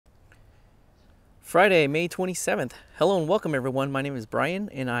Friday, May 27th. Hello and welcome everyone. My name is Brian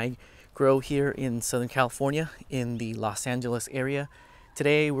and I grow here in Southern California in the Los Angeles area.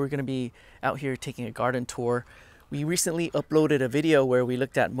 Today we're going to be out here taking a garden tour. We recently uploaded a video where we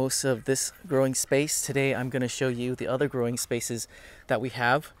looked at most of this growing space. Today I'm going to show you the other growing spaces that we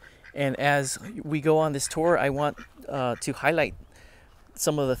have. And as we go on this tour, I want to highlight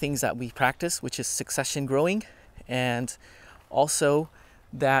some of the things that we practice, which is succession growing, and also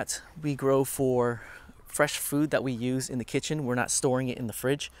that we grow for fresh food that we use in the kitchen. We're not storing it in the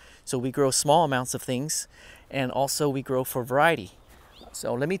fridge. So we grow small amounts of things, and also we grow for variety.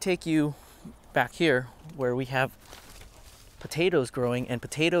 So let me take you back here where we have potatoes growing, and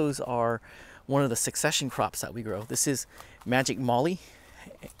potatoes are one of the succession crops that we grow. This is Magic Molly,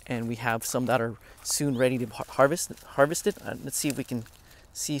 and we have some that are soon ready to harvested. Let's see if we can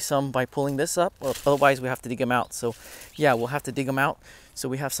see some by pulling this up, or otherwise we have to dig them out. So yeah, we'll have to dig them out. So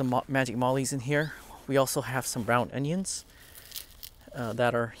we have some Magic Mollies in here. We also have some brown onions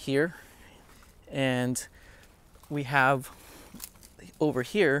that are here, and we have over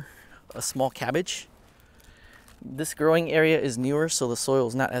here a small cabbage. This growing area is newer, so the soil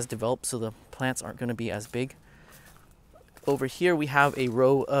is not as developed, so the plants aren't going to be as big. Over here we have a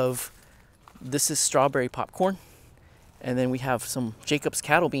row of, this is strawberry popcorn, and then we have some Jacob's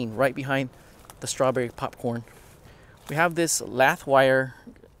cattle bean right behind the strawberry popcorn. We have this lath wire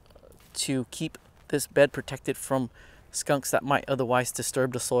to keep this bed protected from skunks that might otherwise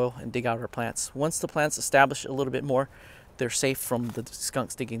disturb the soil and dig out our plants. Once the plants establish a little bit more, they're safe from the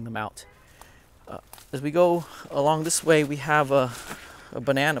skunks digging them out. As we go along this way, we have a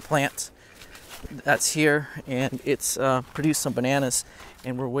banana plant that's here, and it's produced some bananas,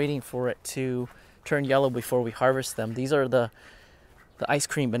 and we're waiting for it to turn yellow before we harvest them. These are the ice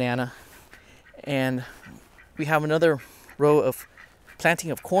cream banana. And we have another row of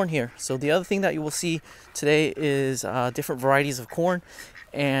planting of corn here. So the other thing that you will see today is different varieties of corn,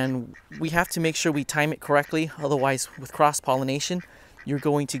 and we have to make sure we time it correctly. Otherwise, with cross-pollination, you're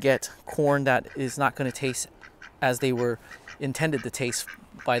going to get corn that is not going to taste as they were intended to taste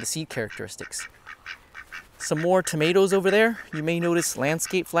by the seed characteristics. Some more tomatoes over there. You may notice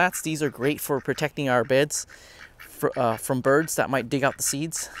landscape flats. These are great for protecting our beds from birds that might dig out the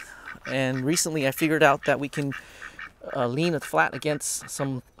seeds. And recently I figured out that we can lean a flat against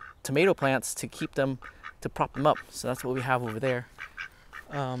some tomato plants to keep them, to prop them up. So that's what we have over there.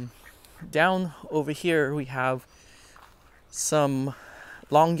 Down over here we have some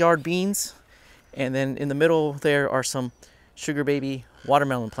long yard beans, and then in the middle there are some sugar baby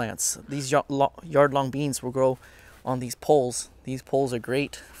watermelon plants. These yard long beans will grow on these poles. These poles are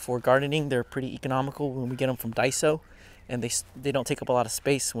great for gardening. They're pretty economical when we get them from Daiso, and they don't take up a lot of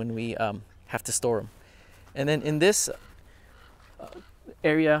space when we have to store them. And then in this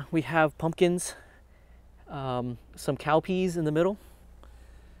area we have pumpkins, some cowpeas in the middle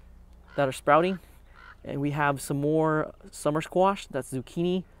that are sprouting, and we have some more summer squash. That's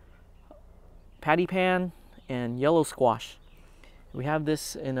zucchini, patty pan, and yellow squash. We have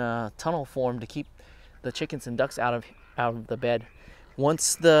this in a tunnel form to keep the chickens and ducks out of the bed.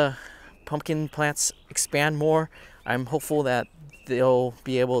 Once the pumpkin plants expand more, I'm hopeful that they'll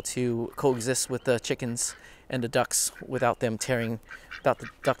be able to coexist with the chickens and the ducks without the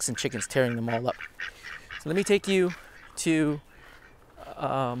ducks and chickens tearing them all up. So let me take you to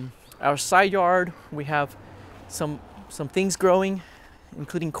our side yard. We have some things growing,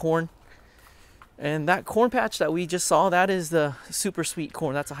 including corn. And that corn patch that we just saw, that is the super sweet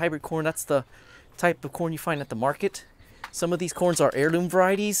corn. That's a hybrid corn. That's the type of corn you find at the market. Some of these corns are heirloom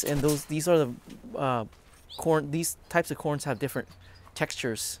varieties, and these are the corn. These types of corns have different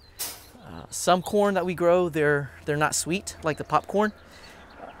textures. Some corn that we grow, they're not sweet, like the popcorn,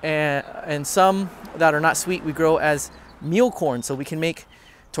 and some that are not sweet we grow as meal corn, so we can make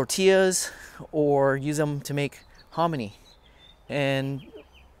tortillas or use them to make hominy. And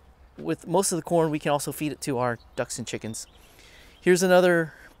with most of the corn, we can also feed it to our ducks and chickens. Here's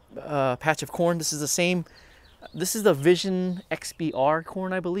another patch of corn. This is the same. This is the Vision XBR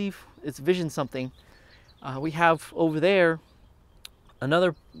corn, I believe. It's Vision something. We have over there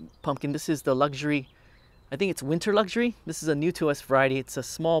another pumpkin. This is the luxury. I think it's winter luxury. This is a new to us variety. It's a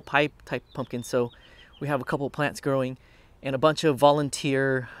small pipe type pumpkin. So we have a couple plants growing and a bunch of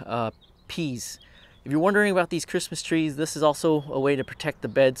volunteer peas. If you're wondering about these Christmas trees, this is also a way to protect the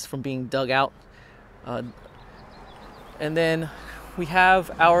beds from being dug out. And then we have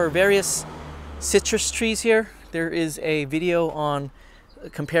our various citrus trees here. There is a video on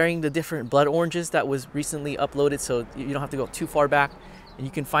comparing the different blood oranges that was recently uploaded, so you don't have to go too far back. And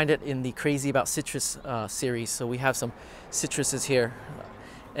you can find it in the Crazy About Citrus series. So we have some citruses here.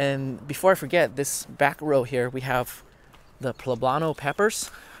 And before I forget, this back row here, we have the poblano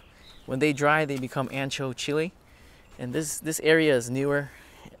peppers. When they dry, they become ancho chili. And this area is newer.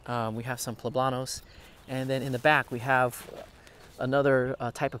 We have some poblanos. And then in the back, we have another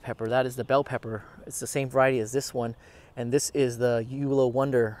type of pepper. That is the bell pepper. It's the same variety as this one. And this is the Eula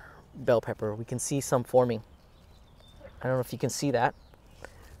Wonder bell pepper. We can see some forming. I don't know if you can see that.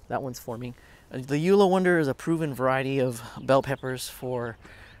 That one's forming. The Eula Wonder is a proven variety of bell peppers for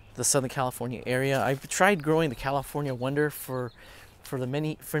the Southern California area. I've tried growing the California Wonder for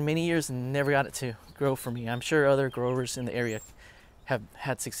many years and never got it to grow for me. I'm sure other growers in the area have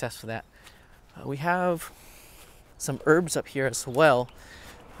had success with that. We have some herbs up here as well.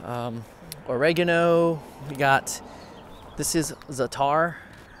 Oregano. We got, this is za'atar.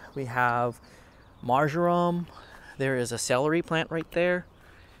 We have marjoram. There is a celery plant right there.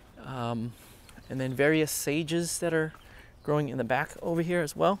 And then various sages that are growing in the back over here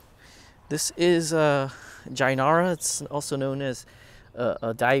as well. This is gynara. It's also known as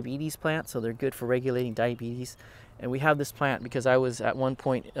a diabetes plant, so they're good for regulating diabetes. And we have this plant because I was at one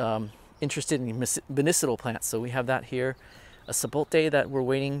point interested in medicinal plants, so we have that here. A sapote that we're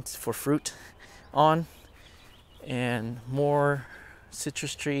waiting for fruit on, and more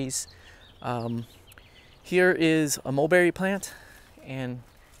citrus trees. Here is a mulberry plant, and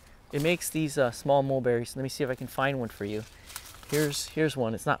it makes these small mulberries. Let me see if I can find one for you. Here's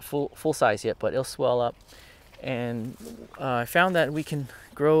one. It's not full size yet, but it'll swell up. And I found that we can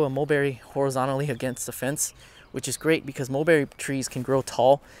grow a mulberry horizontally against the fence, which is great because mulberry trees can grow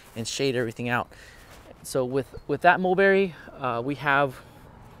tall and shade everything out. So with that mulberry, we have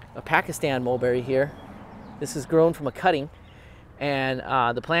a Pakistan mulberry here. This is grown from a cutting, and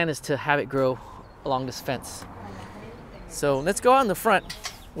the plan is to have it grow along this fence. So let's go out in the front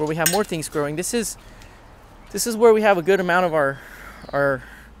where we have more things growing. This is where we have a good amount of our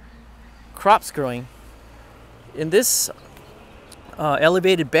crops growing. In this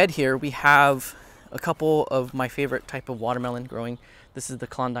elevated bed here, we have a couple of my favorite type of watermelon growing. This is the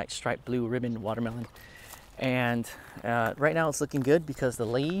Klondike striped blue ribbon watermelon. And right now it's looking good because the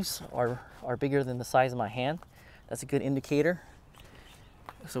leaves are bigger than the size of my hand. That's a good indicator.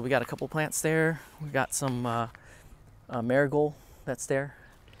 So we got a couple plants there. We got some marigold that's there.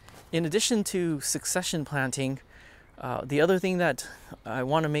 In addition to succession planting, the other thing that I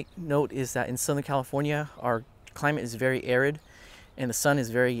want to make note is that in Southern California, our climate is very arid and the sun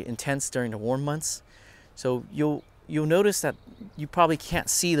is very intense during the warm months. So you'll notice that you probably can't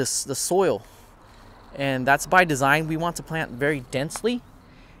see the soil, and that's by design. We want to plant very densely.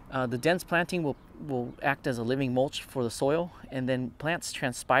 The dense planting will act as a living mulch for the soil, and then plants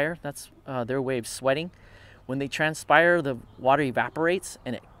transpire. That's their way of sweating. When they transpire, the water evaporates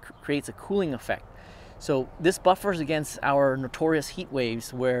and it creates a cooling effect. So this buffers against our notorious heat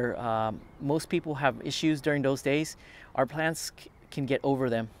waves where most people have issues during those days. Our plants can get over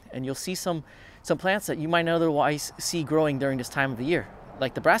them, and you'll see some plants that you might not otherwise see growing during this time of the year,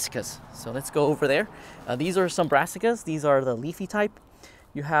 like the brassicas. So let's go over there. These are some brassicas. These are the leafy type.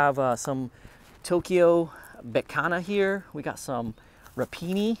 You have some Tokyo Becana here. We got some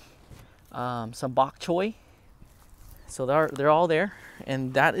rapini, some bok choy. So they're all there,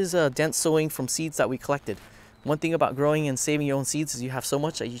 and that is a dense sowing from seeds that we collected. One thing about growing and saving your own seeds is you have so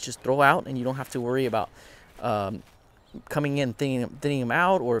much that you just throw out, and you don't have to worry about coming in thinning them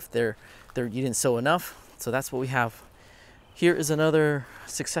out, or if you didn't sow enough. So that's what we have. Here is another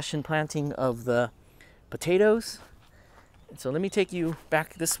succession planting of the potatoes. So let me take you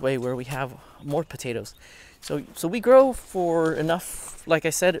back this way where we have more potatoes. So we grow for enough, like I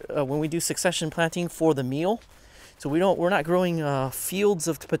said, when we do succession planting, for the meal. So we're not growing fields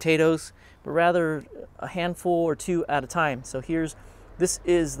of potatoes, but rather a handful or two at a time. So this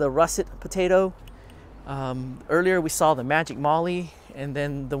is the russet potato. Earlier we saw the Magic Molly, and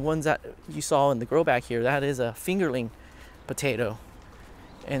then the ones that you saw in the grow bag here, that is a fingerling potato.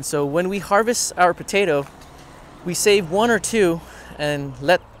 And so when we harvest our potato, we save one or two and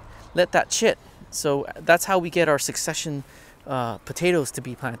let that chit. So that's how we get our succession potatoes to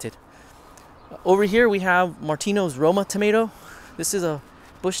be planted. Over here we have Martino's Roma tomato. This is a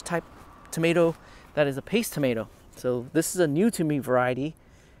bush type tomato that is a paste tomato. So this is a new to me variety,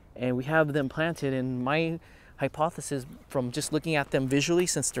 and we have them planted. And my hypothesis, from just looking at them visually,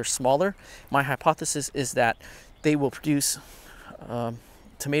 since they're smaller, my hypothesis is that they will produce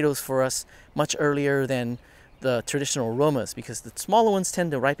tomatoes for us much earlier than the traditional Romas, because the smaller ones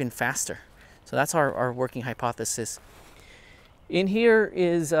tend to ripen faster. So that's our working hypothesis. In here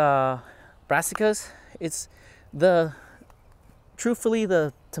is brassicas. Truthfully,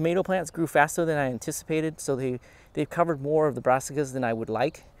 the tomato plants grew faster than I anticipated, so they they've covered more of the brassicas than I would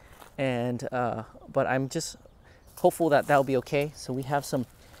like, and but I'm just hopeful that that'll be okay. So we have some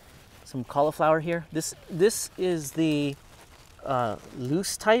cauliflower here. This is the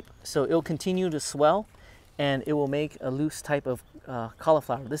loose type, so it'll continue to swell and it will make a loose type of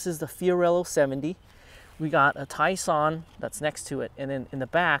cauliflower. This is the Fiorello 70. We got a Tyson that's next to it, and then in the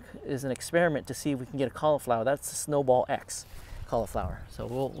back is an experiment to see if we can get a cauliflower. That's the Snowball X cauliflower. So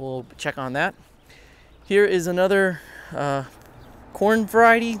we'll check on that. Here is another corn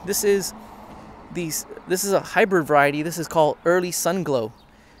variety. This is a hybrid variety. This is called Early Sunglow,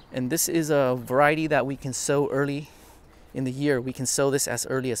 and this is a variety that we can sow early in the year. We can sow this as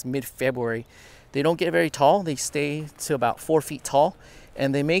early as mid-February. They don't get very tall. They stay to about 4 feet tall,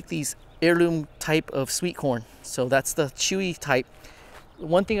 and they make these heirloom type of sweet corn. So that's the chewy type.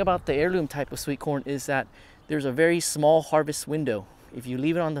 One thing about the heirloom type of sweet corn is that there's a very small harvest window. If you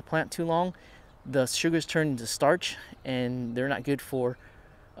leave it on the plant too long, the sugars turn into starch, and they're not good for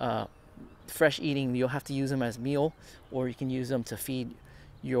fresh eating. You'll have to use them as meal, or you can use them to feed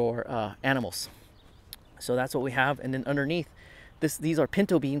your animals. So that's what we have. And then underneath, these are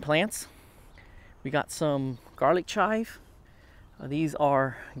pinto bean plants. We got some garlic chive. These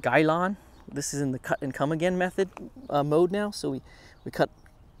are Gailon. This is in the cut and come again method mode now. So we cut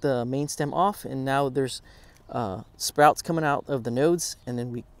the main stem off, and now there's sprouts coming out of the nodes, and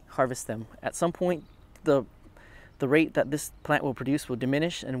then we harvest them. At some point, the rate that this plant will produce will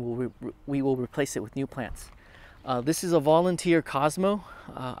diminish, and we will replace it with new plants. This is a volunteer Cosmo.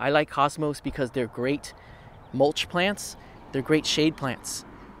 I like Cosmos because they're great mulch plants. They're great shade plants.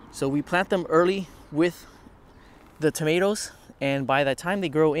 So we plant them early with the tomatoes, and by the time they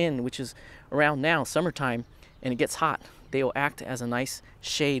grow in, which is around now, summertime, and it gets hot, they will act as a nice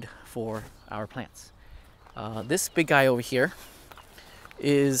shade for our plants. This big guy over here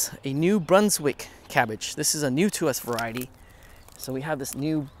is a New Brunswick cabbage. This is a new to us variety. So we have this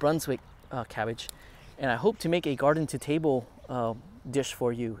New Brunswick cabbage, and I hope to make a garden to table dish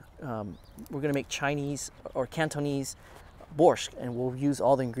for you. We're gonna make Chinese or Cantonese borscht, and we'll use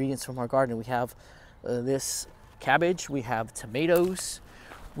all the ingredients from our garden. We have this cabbage, we have tomatoes,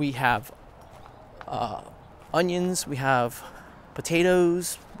 we have onions, we have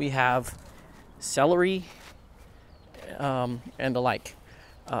potatoes, we have celery, and the like.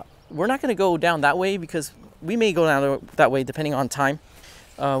 We're not going to go down that way because we may go down that way depending on time.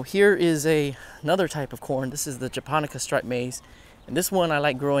 Here is another type of corn. This is the Japonica striped maize, and this one I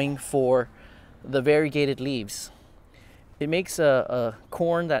like growing for the variegated leaves. It makes a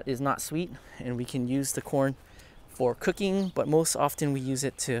corn that is not sweet, and we can use the corn for cooking, but most often we use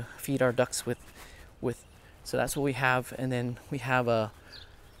it to feed our ducks with. So that's what we have. And then we have a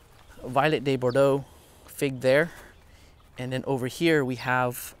Violet de Bordeaux fig there. And then over here we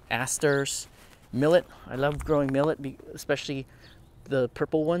have asters, millet. I love growing millet, especially the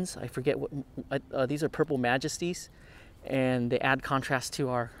purple ones. I forget what, these are Purple Majesties, and they add contrast to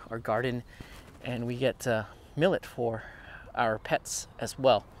our garden, and we get millet for our pets as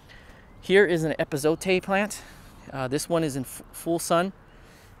well. Here is an epazote plant. This one is in full sun,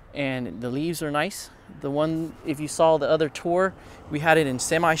 and the leaves are nice. The one, if you saw the other tour, we had it in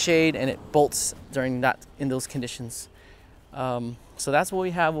semi-shade, and it bolts in those conditions. So that's what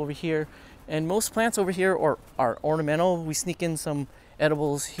we have over here. And most plants over here are ornamental. We sneak in some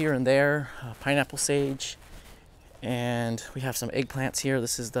edibles here and there, pineapple sage, and we have some eggplants here.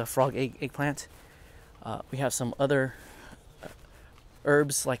 This is the frog eggplant. We have some other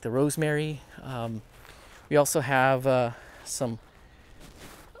herbs like the rosemary. We also have some,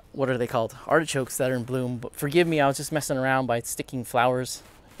 what are they called? Artichokes that are in bloom. But forgive me, I was just messing around by sticking flowers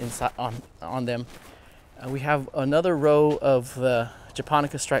inside on them. We have another row of the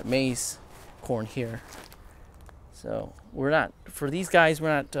Japonica striped maize corn here. So for these guys,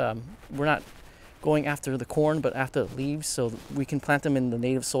 we're not going after the corn, but after the leaves, so we can plant them in the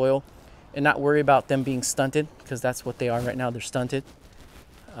native soil and not worry about them being stunted, because that's what they are right now. They're stunted.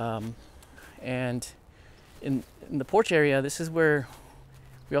 And in the porch area, this is where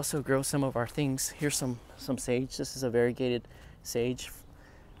we also grow some of our things. Here's some sage. This is a variegated sage,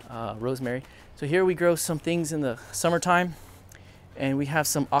 rosemary. So here we grow some things in the summertime, and we have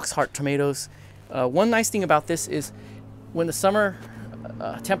some oxheart tomatoes. One nice thing about this is when the summer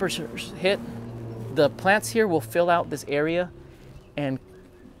temperatures hit, the plants here will fill out this area and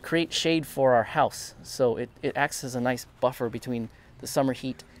create shade for our house. So it acts as a nice buffer between the summer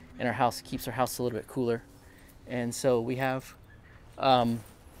heat and our house. It keeps our house a little bit cooler. And so we have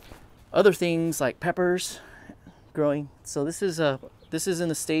other things like peppers growing. So this is in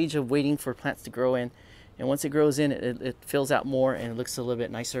the stage of waiting for plants to grow in. And once it grows in, it fills out more and it looks a little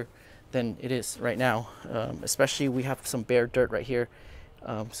bit nicer than it is right now. Especially we have some bare dirt right here.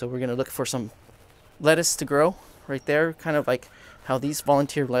 So we're gonna look for some lettuce to grow right there, kind of like how these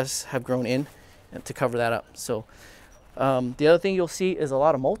volunteer lettuce have grown in, and to cover that up. So the other thing you'll see is a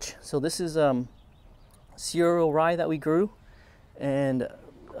lot of mulch. So this is cereal rye that we grew, and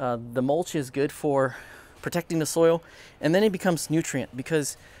the mulch is good for protecting the soil, and then it becomes nutrient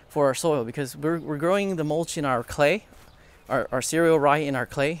because for our soil, because we're growing the mulch in our clay, our cereal rye in our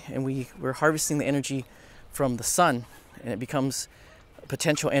clay, and we're harvesting the energy from the sun, and it becomes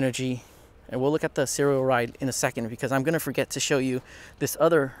potential energy. And we'll look at the cereal rye in a second, because I'm going to forget to show you this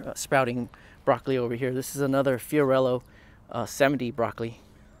other sprouting broccoli over here. This is another Fiorello 70 broccoli.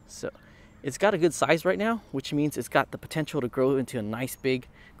 So it's got a good size right now, which means it's got the potential to grow into a nice big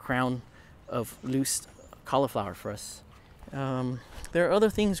crown of loose cauliflower for us. There are other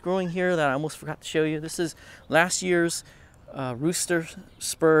things growing here that I almost forgot to show you. This is last year's rooster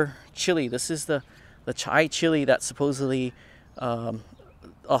spur chili. This is the chai chili that supposedly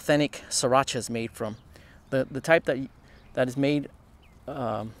authentic sriracha is made from. The type that is made,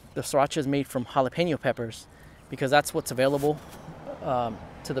 the sriracha is made from jalapeno peppers, because that's what's available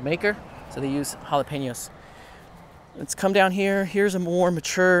to the maker. So they use jalapenos. Let's come down here. Here's a more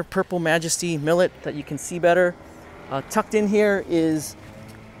mature Purple Majesty millet that you can see better. Tucked in here is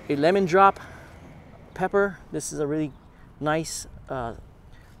a lemon drop pepper. This is a really nice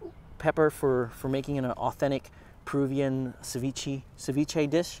pepper for making an authentic Peruvian ceviche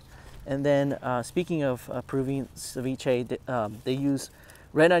dish. And then speaking of Peruvian ceviche, they use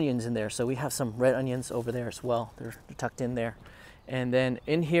red onions in there. So we have some red onions over there as well. They're tucked in there. And then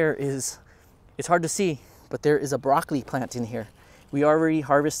in here is, it's hard to see, but there is a broccoli plant in here. We already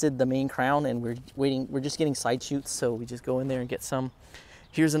harvested the main crown, and we're just getting side shoots, so we just go in there and get some.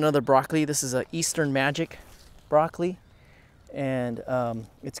 Here's another broccoli. This is a Eastern Magic broccoli, and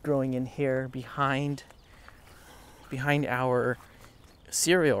it's growing in here behind our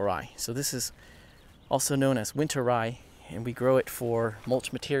cereal rye. So this is also known as winter rye, and we grow it for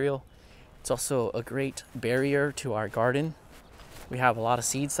mulch material. It's also a great barrier to our garden. We have a lot of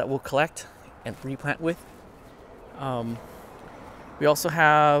seeds that we'll collect and replant with. We also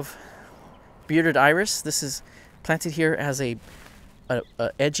have bearded iris. This is planted here as a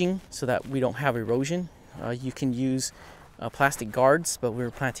edging so that we don't have erosion. You can use plastic guards, but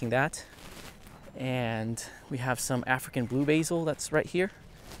we're planting that. And we have some African blue basil that's right here.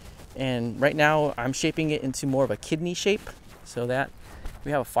 And right now I'm shaping it into more of a kidney shape, so that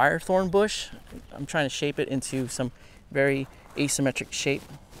we have a firethorn bush. I'm trying to shape it into some very asymmetric shape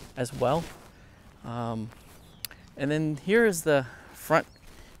as well. And then here is the front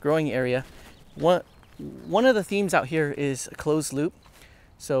growing area. One of the themes out here is a closed loop.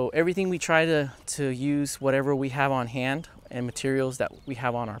 So everything we try to use whatever we have on hand and materials that we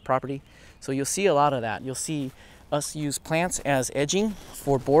have on our property. So you'll see a lot of that. You'll see us use plants as edging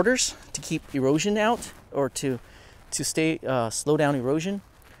for borders to keep erosion out, or to slow down erosion.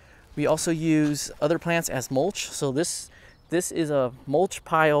 We also use other plants as mulch. So this is a mulch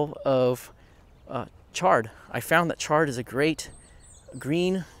pile of chard. I found that chard is a great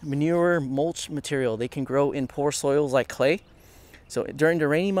green manure mulch material. They can grow in poor soils like clay. So during the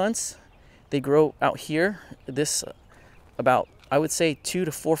rainy months, they grow out here. This about, I would say, 2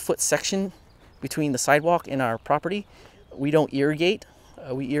 to 4 foot section between the sidewalk and our property. We don't irrigate.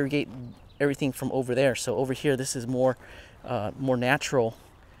 We irrigate everything from over there. So over here, this is more natural.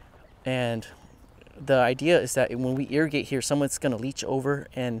 And the idea is that when we irrigate here, someone's going to leach over,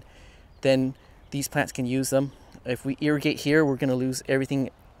 and then these plants can use them. If we irrigate here, we're going to lose everything.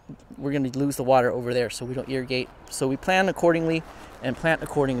 We're going to lose the water over there, so we don't irrigate. So we plan accordingly and plant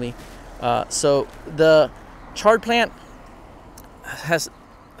accordingly. So the chard plant has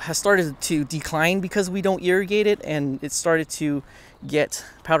started to decline because we don't irrigate it, and it started to get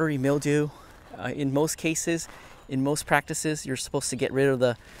powdery mildew. In most cases, in most practices, you're supposed to get rid of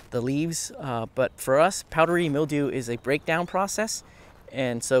the leaves, but for us, powdery mildew is a breakdown process,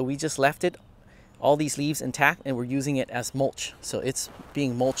 and so we just left it, all these leaves intact, and we're using it as mulch. So it's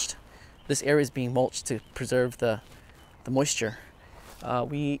being mulched. This area is being mulched to preserve the moisture.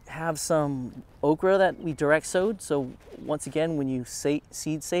 We have some okra that we direct sowed. So once again, when you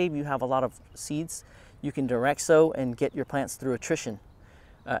seed save, you have a lot of seeds. You can direct sow and get your plants through attrition.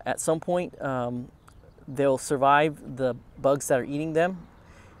 At some point, they'll survive the bugs that are eating them,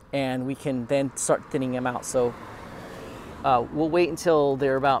 and we can then start thinning them out. So we'll wait until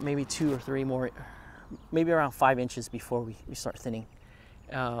they're about maybe 2 or 3 more, maybe around 5 inches before we start thinning.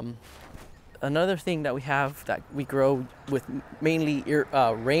 Another thing that we have that we grow with mainly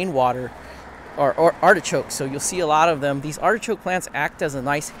rainwater or artichokes. So you'll see a lot of them. These artichoke plants act as a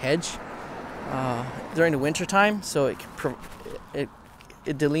nice hedge during the winter time. So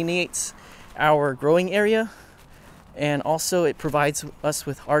it delineates our growing area, and also it provides us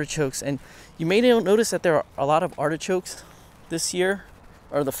with artichokes. And you may notice that there are a lot of artichokes this year,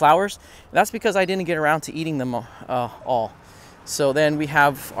 or the flowers. That's because I didn't get around to eating them all. So then we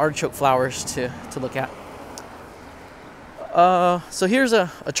have artichoke flowers to look at. So here's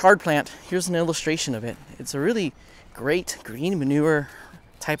a chard plant. Here's an illustration of it. It's a really great green manure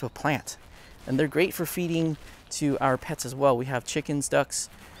type of plant, and they're great for feeding to our pets as well. We have chickens, ducks,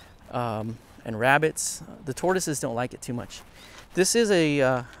 and rabbits. The tortoises don't like it too much. This is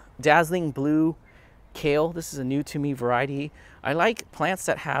a dazzling blue kale. This is a new to me variety. I like plants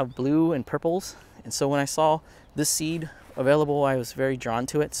that have blue and purples, and so when I saw this seed available, I was very drawn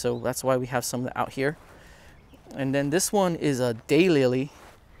to it. So that's why we have some out here. And then this one is a daylily.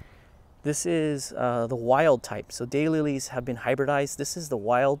 This is the wild type. So daylilies have been hybridized. This is the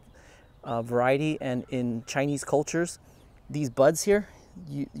wild variety, and in Chinese cultures, these buds here,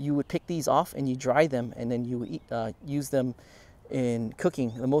 you would pick these off and you dry them, and then you would use them in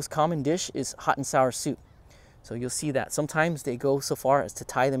cooking. The most common dish is hot and sour soup. So you'll see that sometimes they go so far as to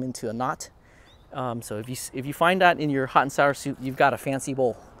tie them into a knot. So if you find that in your hot and sour soup, you've got a fancy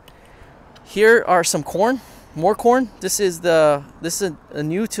bowl. Here are some corn. More corn. This is a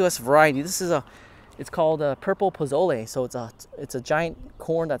new to us variety. It's called purple pozole. So it's a giant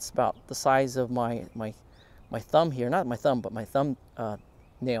corn that's about the size of my thumb here. Not my thumb, but my thumb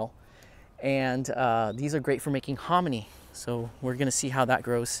nail. And these are great for making hominy. So we're gonna see how that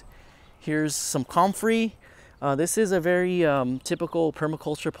grows. Here's some comfrey. This is a very typical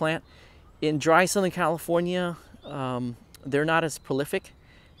permaculture plant. In dry Southern California, they're not as prolific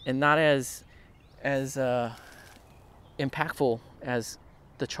and not as impactful as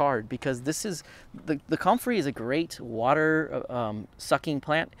the chard, because this is the comfrey is a great water sucking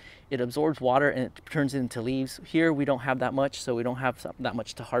plant. It absorbs water and it turns it into leaves. Here we don't have that much, so we don't have that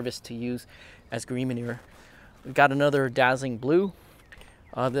much to harvest to use as green manure. We've got another dazzling blue.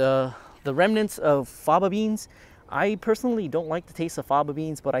 The remnants of faba beans. I personally don't like the taste of faba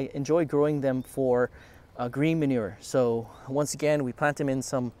beans, but I enjoy growing them for green manure. So once again, we plant them in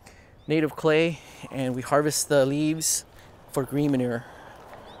some native clay and we harvest the leaves for green manure.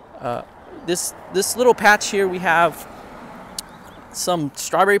 This little patch here, we have some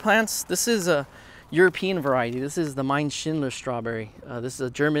strawberry plants. This is a European variety. This is the Mein Schindler strawberry. This is a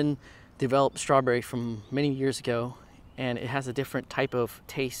German developed strawberry from many years ago, and it has a different type of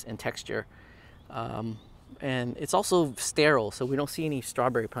taste and texture. And it's also sterile, so we don't see any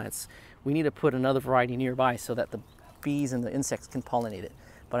strawberry plants. We need to put another variety nearby so that the bees and the insects can pollinate it.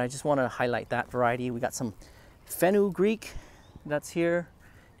 But I just want to highlight that variety. We got some fenugreek that's here,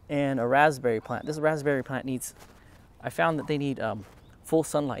 and a raspberry plant. This raspberry plant I found that they need full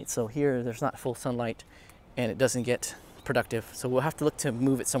sunlight. So here there's not full sunlight and it doesn't get productive. So we'll have to look to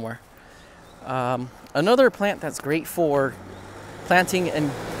move it somewhere. Another plant that's great for planting and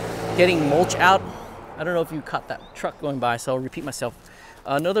getting mulch out. I don't know if you caught that truck going by, so I'll repeat myself.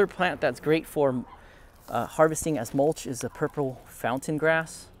 Another plant that's great for harvesting as mulch is the purple fountain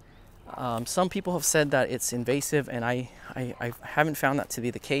grass. Some people have said that it's invasive, and I haven't found that to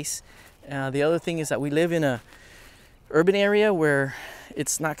be the case. The other thing is that we live in a urban area where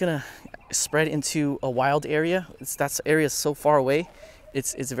it's not gonna spread into a wild area. That area is so far away.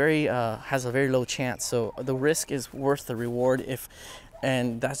 It's very has a very low chance. So the risk is worth the reward.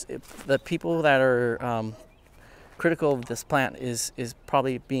 The people that are critical of this plant is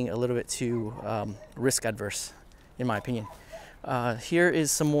probably being a little bit too risk adverse, in my opinion. Here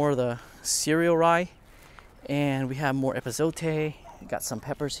is some more of the cereal rye, and we have more epazote. We got some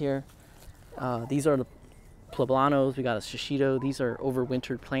peppers here. These are the poblanos. We got a shishito. These are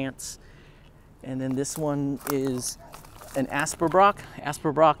overwintered plants. And then this one is an asperbrock.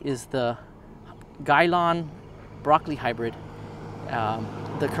 Asperbrock is the Gailon broccoli hybrid.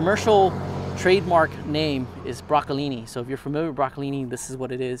 The commercial trademark name is broccolini. So if you're familiar with broccolini, this is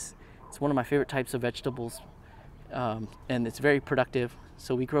what it is. It's one of my favorite types of vegetables, and it's very productive.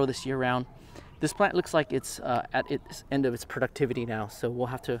 So we grow this year round. This plant looks like it's at its end of its productivity now. So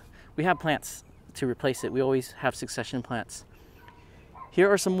we have plants to replace it. We always have succession plants. Here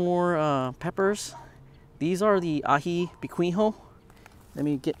are some more peppers. These are the ají picuinho. Let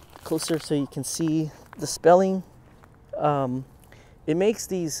me get closer so you can see the spelling. It makes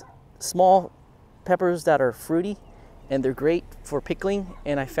these small peppers that are fruity, and they're great for pickling.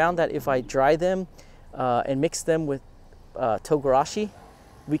 And I found that if I dry them and mix them with togarashi,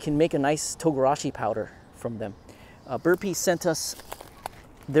 we can make a nice togarashi powder from them. Burpee sent us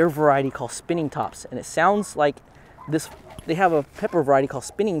their variety called spinning tops, and it sounds like this. They have a pepper variety called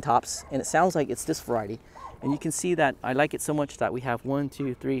spinning tops, and it sounds like it's this variety. And you can see that I like it so much that we have 1,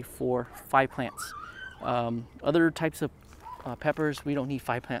 2, 3, 4, 5 plants. Other types of peppers, we don't need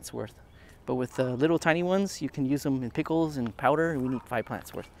 5 plants worth. But with the little tiny ones, you can use them in pickles and powder, and we need 5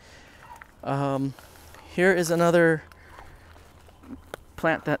 plants worth. Here is another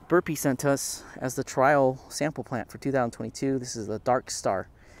plant that Burpee sent us as the trial sample plant for 2022. This is the Dark Star.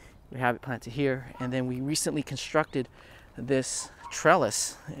 We have it planted here, and then we recently constructed this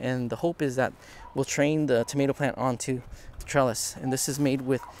trellis, and the hope is that we'll train the tomato plant onto the trellis. And this is made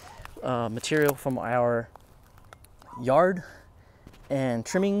with material from our yard and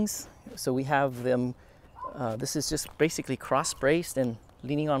trimmings. So we have them, this is just basically cross braced and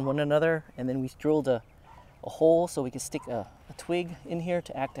leaning on one another, and then we drilled a hole so we can stick a twig in here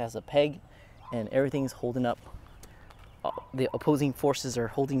to act as a peg, and everything's holding up. The opposing forces are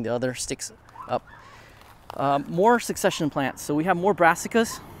holding the other sticks up. More succession plants. So we have more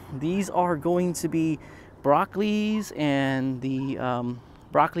brassicas. These are going to be broccolis and the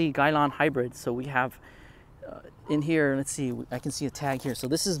broccoli Gailon hybrid. So we have in here, let's see, I can see a tag here. So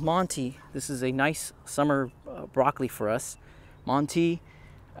this is Monty. This is a nice summer broccoli for us. Monty.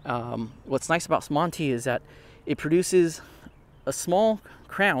 What's nice about Monty is that it produces a small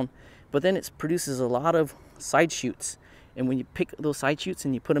crown, but then it produces a lot of side shoots. And when you pick those side shoots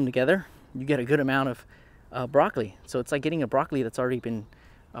and you put them together, you get a good amount of broccoli. So it's like getting a broccoli that's already been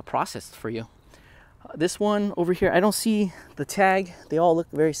processed for you. This one over here, I don't see the tag. They all look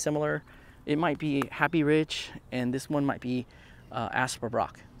very similar. It might be Happy Rich, and this one might be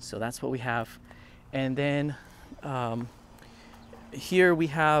Asperbrock. So that's what we have. And then here we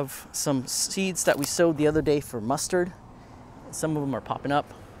have some seeds that we sowed the other day for mustard. Some of them are popping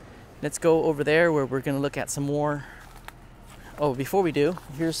up. Let's go over there where we're going to look at some more. Oh, before we do,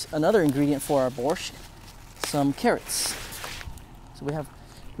 here's another ingredient for our borscht, some carrots. So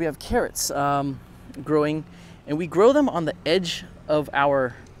we have carrots growing, and we grow them on the edge of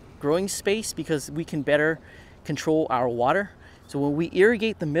our growing space because we can better control our water. So when we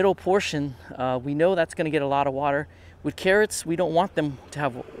irrigate the middle portion, we know that's going to get a lot of water. With carrots, we don't want them to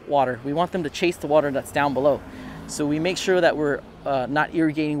have water. We want them to chase the water that's down below. So we make sure that we're not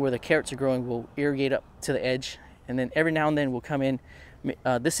irrigating where the carrots are growing. We'll irrigate up to the edge, and then every now and then we'll come in.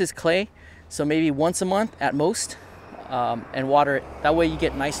 This is clay, so maybe once a month at most, and water it. That way you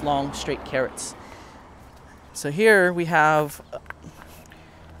get nice long straight carrots. So here we have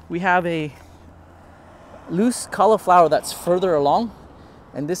a loose cauliflower that's further along,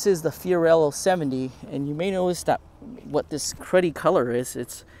 and this is the Fiorello 70. And you may notice that what this cruddy color is,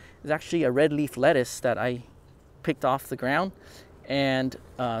 it's actually a red leaf lettuce that I picked off the ground and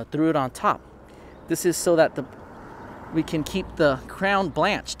threw it on top. This is so that we can keep the crown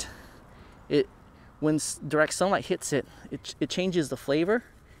blanched. When direct sunlight hits it, it changes the flavor.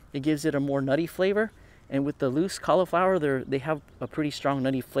 It gives it a more nutty flavor. And with the loose cauliflower, they have a pretty strong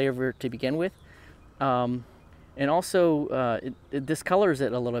nutty flavor to begin with. And also, it discolors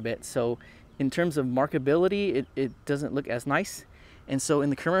it a little bit. So in terms of markability, it doesn't look as nice. And so in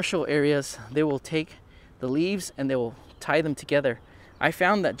the commercial areas, they will take the leaves and they will tie them together. I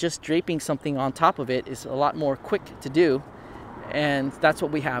found that just draping something on top of it is a lot more quick to do, and that's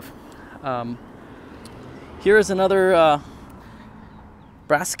what we have. Here is another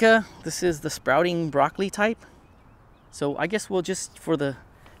brassica. This is the sprouting broccoli type. So I guess we'll just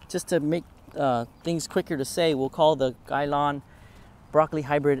to make things quicker to say, we'll call the Gailon broccoli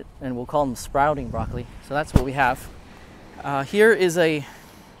hybrid, and we'll call them sprouting broccoli. So that's what we have. Here is a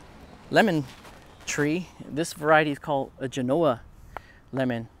lemon tree. This variety is called a Genoa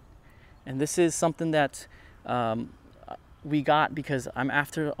lemon, and this is something that we got because I'm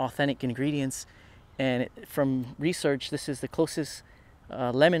after authentic ingredients, and from research, this is the closest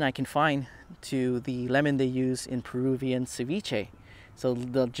lemon I can find to the lemon they use in Peruvian ceviche. So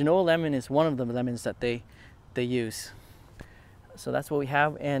the Genoa lemon is one of the lemons that they use. So that's what we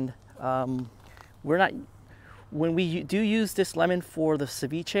have. And when we do use this lemon for the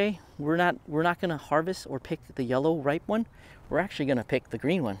ceviche, we're not going to harvest or pick the yellow ripe one. We're actually going to pick the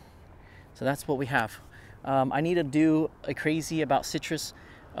green one. So that's what we have. I need to do a crazy about citrus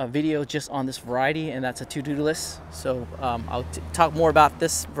video just on this variety, and that's a to-do list. So I'll talk more about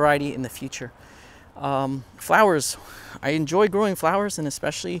this variety in the future. Flowers. I enjoy growing flowers, and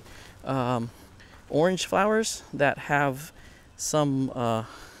especially orange flowers that have some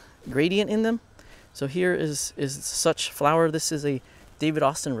gradient in them. So here is such flower. This is a David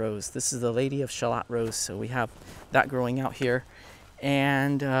Austin rose. This is the Lady of Shalott rose. So we have that growing out here,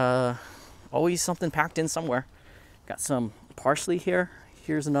 and always something packed in somewhere. Got some parsley here.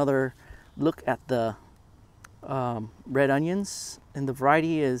 here's another look at the red onions, and the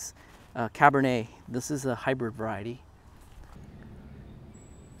variety is Cabernet. This is a hybrid variety.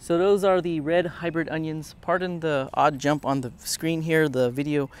 So those are the red hybrid onions. Pardon the odd jump on the screen here. The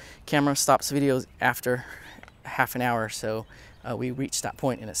video camera stops videos after half an hour, so we reached that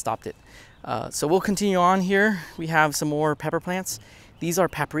point and it stopped it. So we'll continue on here. We have some more pepper plants. These are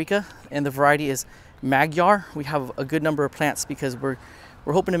paprika, and the variety is Magyar. We have a good number of plants because we're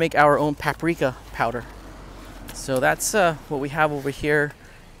hoping to make our own paprika powder. So that's what we have over here.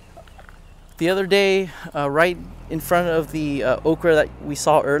 The other day, right in front of the okra that we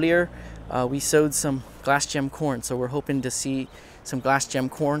saw earlier, we sowed some glass gem corn. So we're hoping to see some glass gem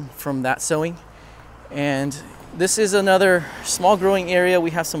corn from that sowing. And this is another small growing area.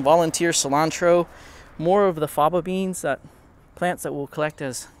 We have some volunteer cilantro, more of the faba beans, plants that we'll collect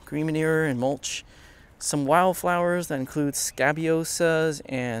as green manure and mulch. Some wildflowers that include scabiosas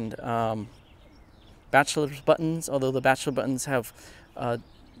and bachelor's buttons, although the bachelor buttons have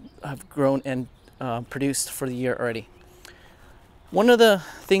grown and produced for the year already. One of the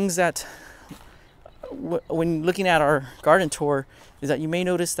things that when looking at our garden tour is that you may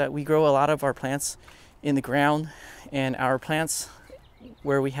notice that we grow a lot of our plants in the ground, and our plants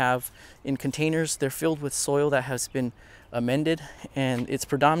where we have in containers, they're filled with soil that has been amended, and it's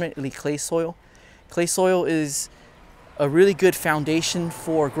predominantly clay soil. Clay soil is a really good foundation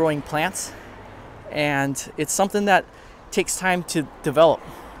for growing plants, and it's something that takes time to develop.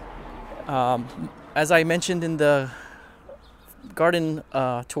 As I mentioned in the garden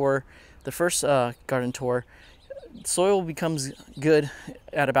tour, the first garden tour, soil becomes good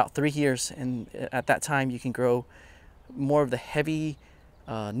at about 3 years, and at that time you can grow more of the heavy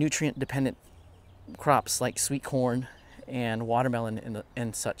nutrient dependent crops like sweet corn and watermelon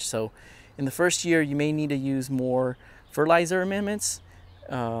and such. So in the first year you may need to use more fertilizer amendments.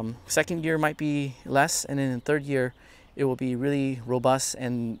 Second year might be less, and then in the third year it will be really robust,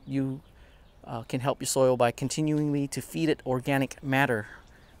 and you can help your soil by continually to feed it organic matter,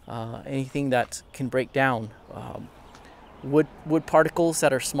 anything that can break down wood particles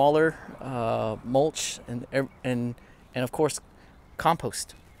that are smaller, mulch, and of course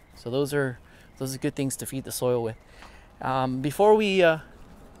compost. So those are good things to feed the soil with. Before we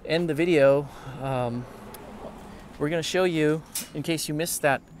end the video, we're going to show you, in case you missed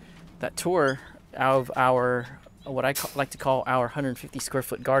that tour of our what I like to call our 150 square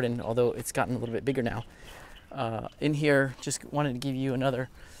foot garden, although it's gotten a little bit bigger now. In here, just wanted to give you another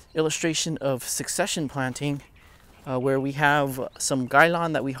illustration of succession planting, where we have some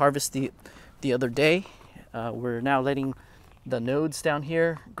gailon that we harvested the other day. We're now letting the nodes down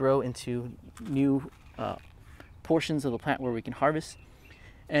here grow into new portions of the plant where we can harvest.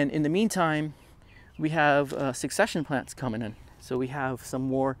 And in the meantime, we have succession plants coming in. So we have some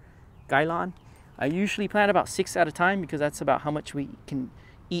more gailon. I usually plant about 6 at a time because that's about how much we can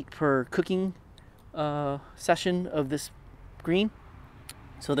eat per cooking session of this green.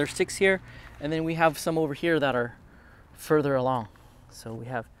 So there's 6 here, and then we have some over here that are further along. So we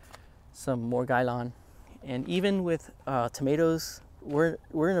have some more gailon, and even with tomatoes, we're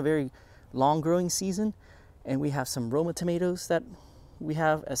in a very long growing season, and we have some Roma tomatoes that we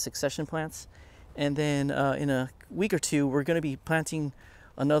have as succession plants. And then in a week or two, we're going to be planting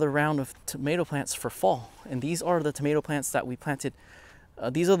another round of tomato plants for fall. And these are the tomato plants that we planted.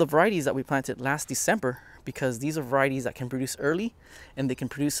 These are the varieties that we planted last December, because these are varieties that can produce early and they can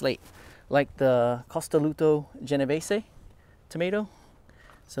produce late, like the Costaluto Genovese tomato.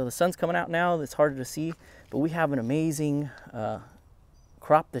 So the sun's coming out now, it's harder to see, but we have an amazing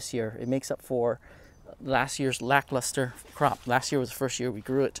crop this year. It makes up for last year's lackluster crop. Last year was the first year we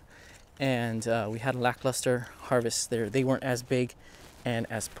grew it, and we had a lackluster harvest there. They weren't as big and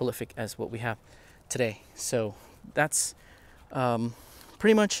as prolific as what we have today. So that's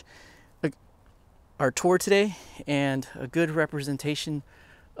pretty much our tour today, and a good representation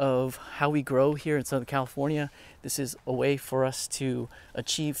of how we grow here in Southern California. This is a way for us to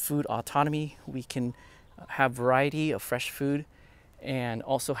achieve food autonomy. We can have variety of fresh food and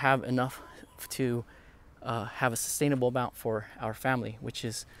also have enough to have a sustainable amount for our family, which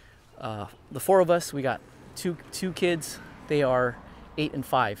is the 4 of us. We got two kids. They are 8 and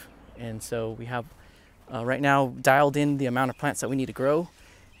 5, and so we have right now dialed in the amount of plants that we need to grow,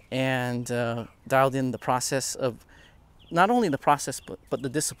 and dialed in the process of not only the process but the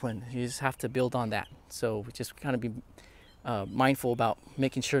discipline. You just have to build on that. So we just kind of be mindful about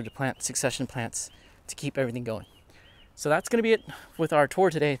making sure to plant succession plants to keep everything going. So that's going to be it with our tour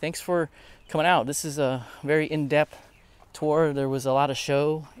today. Thanks for coming out. This is a very in-depth tour. There was a lot of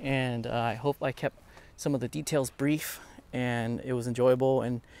show, and I hope I kept some of the details brief and it was enjoyable,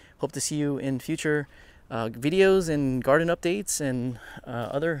 and hope to see you in future videos and garden updates and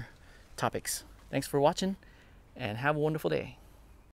other topics. Thanks for watching, and have a wonderful day.